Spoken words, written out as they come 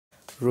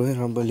Royal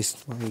Rumble is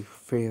my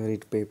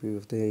favorite pay-per-view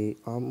of the day.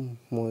 I'm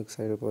more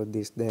excited about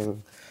this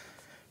than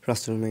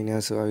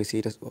WrestleMania, so I will see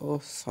it as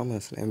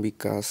SummerSlam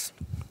because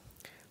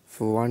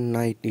for one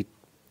night it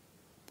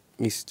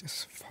is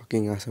just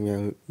fucking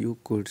awesome. You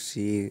could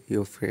see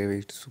your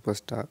favorite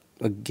superstar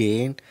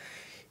again,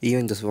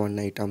 even just one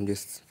night. I'm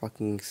just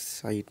fucking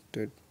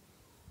excited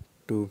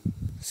to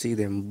see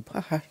them,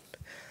 but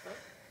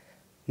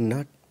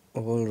not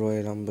all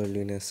Royal Rumble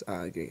winners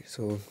are great.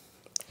 So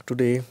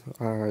today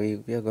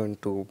we are going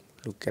to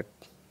look at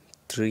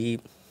three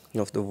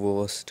of the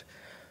worst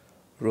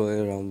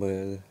Royal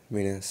Rumble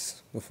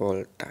winners of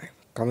all time.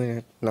 Coming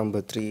at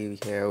number three, we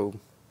have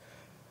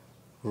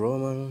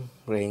Roman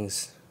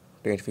Reigns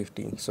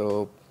 2015.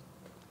 So,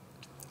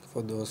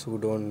 for those who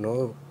don't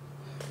know,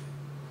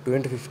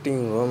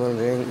 2015 Roman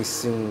Reigns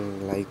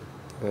isn't like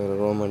the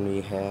Roman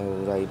we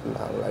have right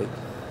now. Like,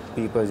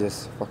 people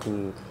just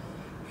fucking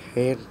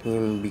hate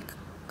him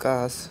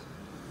because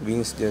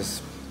Vince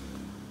just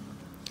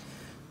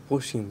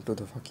pushed him to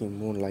the fucking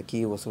moon. Like,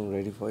 he wasn't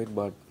ready for it,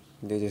 but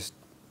they just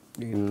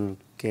didn't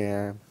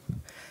care.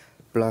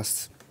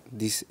 Plus,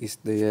 this is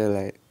the year,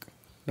 like,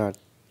 not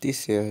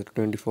this year,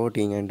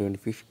 2014 and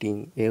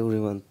 2015,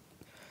 everyone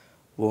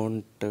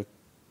wanted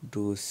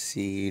to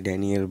see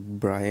Daniel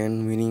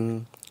Bryan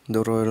winning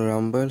the Royal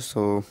Rumble,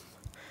 so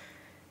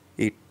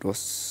it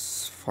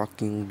was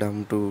fucking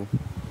dumb to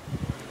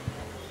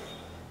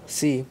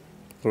see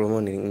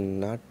Roman winning.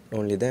 Not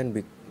only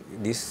that,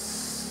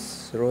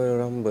 this Royal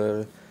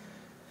Rumble,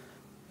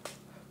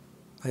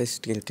 I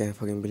still can't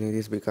fucking believe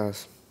this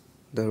because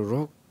The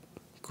Rock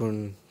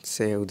couldn't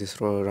save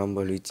this Royal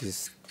Rumble, which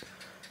is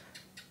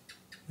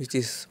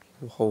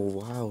oh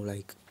wow,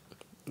 like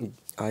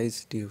I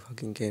still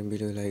fucking can't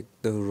believe like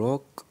The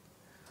Rock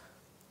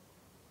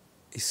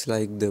is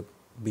like the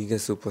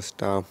biggest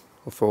superstar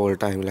of all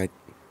time. Like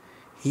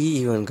he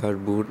even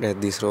got booed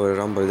at this Royal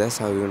Rumble. That's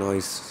how you know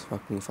it's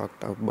fucking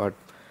fucked up. But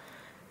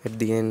at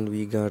the end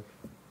we got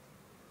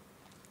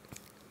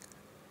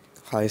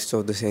highest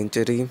of the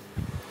century.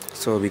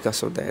 So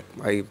because of that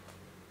I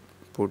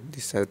put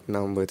this at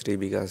number three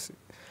because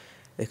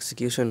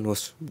execution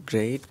was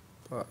great,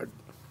 but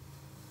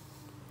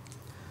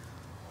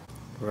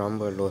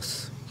Rumble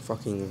was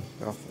fucking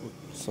awful.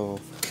 So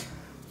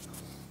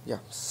yeah,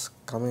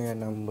 coming at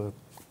number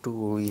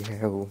two, we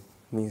have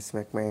Vince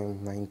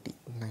McMahon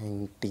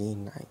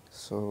 1999.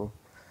 So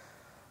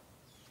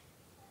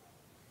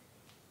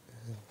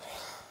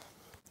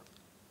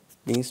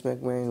Vince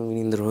McMahon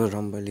winning the Royal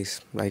Rumble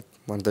is like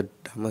one of the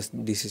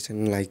dumbest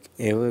decision like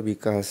ever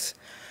because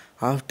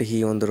after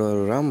he won the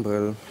Royal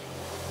Rumble,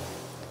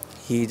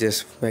 he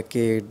just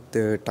vacated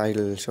the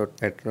title shot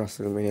at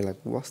WrestleMania. Like,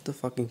 what's the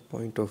fucking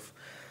point of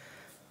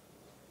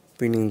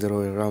winning the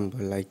Royal Rumble?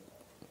 Like,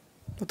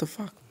 what the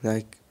fuck?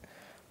 Like,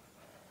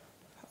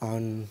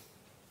 on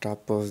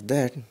top of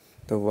that,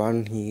 the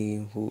one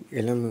he who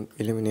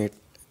eliminate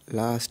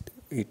last,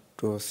 it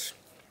was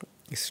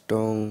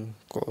Stone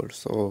Cold.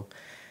 So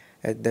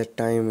at that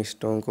time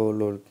Stone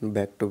Cold was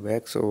back to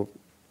back, so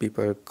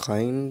people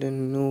kinda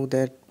knew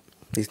that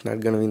he's not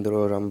gonna win the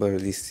Royal Rumble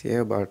this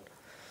year, but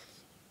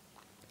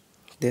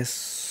there's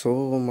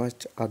so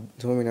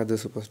many other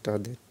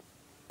superstars that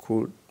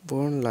could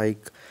won,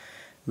 like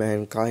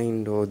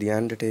Mankind or The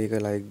Undertaker.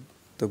 Like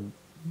the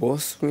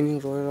boss winning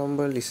Royal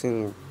Rumble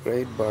isn't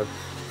great, but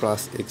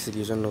plus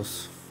execution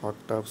was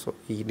fucked up, so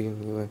he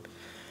didn't even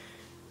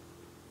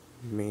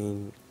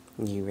main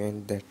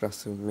event that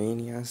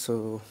WrestleMania.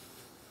 So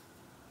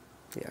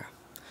yeah,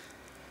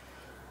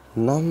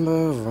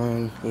 number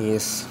one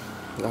is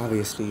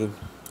obviously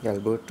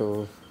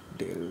Alberto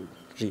Del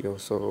Rio.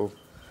 So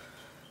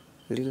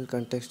little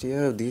context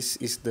here, this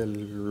is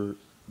the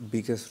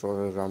biggest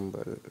Royal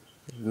Rumble.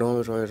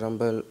 No Royal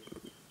Rumble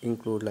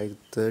include like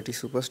 30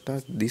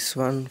 superstars. This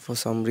one for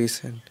some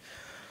reason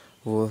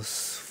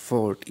was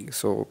 40.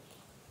 So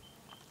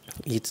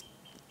it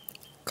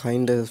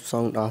kind of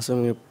sound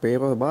awesome in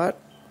paper, but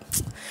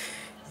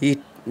it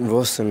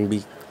wasn't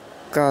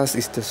because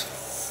it's just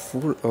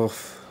full of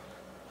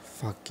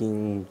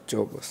fucking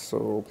jobbers.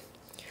 So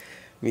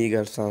we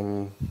got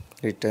some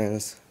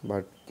returns,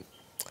 but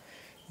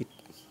it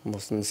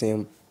wasn't the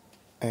same.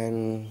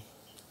 And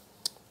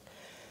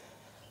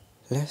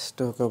let's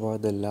talk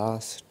about the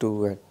last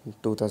two at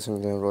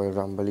 2011 Royal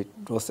Rumble. It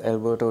was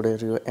Alberto Del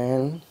Rio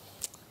and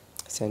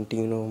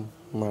Santino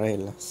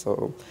Marella.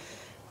 So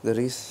the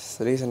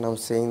reason I'm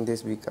saying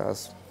this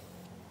because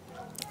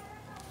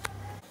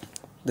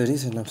the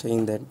reason I'm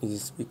saying that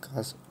is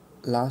because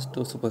last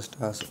two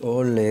superstars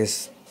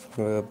always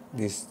were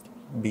this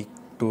big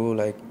two.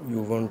 Like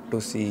you want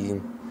to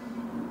see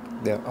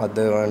the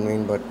other one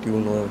win, but you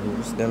know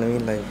who's gonna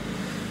win. Like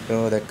you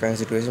know that kind of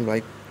situation.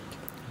 Like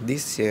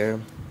this year,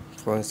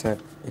 for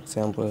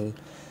example,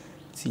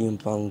 CM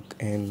Punk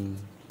and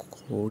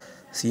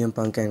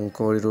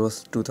Cody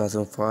Rhodes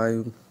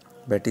 2005,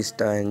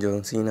 Batista and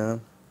John Cena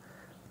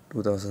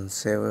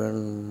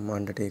 2007,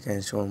 Undertaker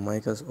and Shawn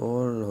Michaels.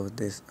 All of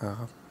these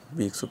are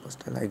big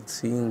superstars. Like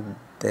seeing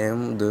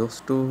them,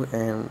 those two,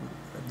 and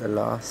the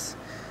last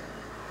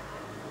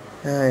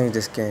I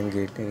just can't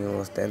get any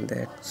worse than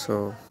that.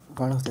 So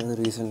one of the other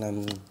reason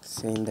I'm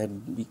saying that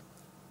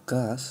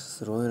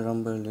because Royal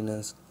Rumble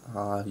winners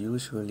are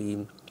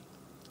usually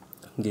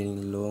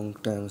getting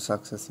long-term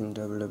success in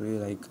WWE,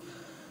 like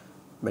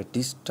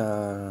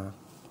Batista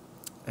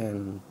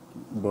and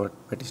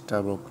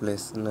Batista, Brock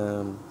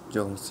Lesnar,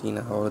 John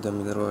Cena, all of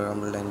them in the Royal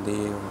Rumble, and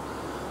they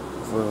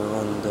were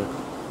on the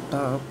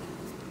top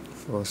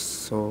for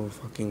so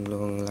fucking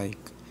long. Like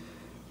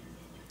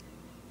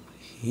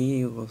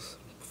he was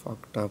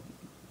fucked up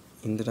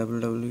in the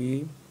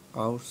WWE,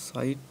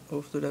 outside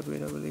of the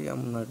WWE.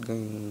 I'm not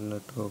going to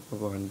talk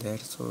about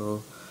that.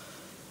 So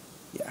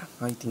yeah,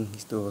 I think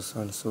he's those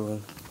one. So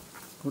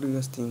who do you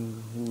guys think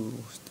who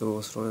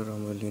those Royal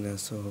Rumble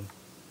winners? So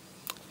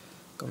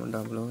comment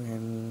down below,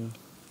 and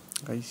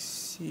I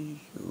see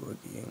you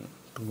again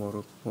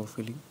tomorrow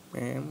hopefully.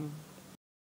 And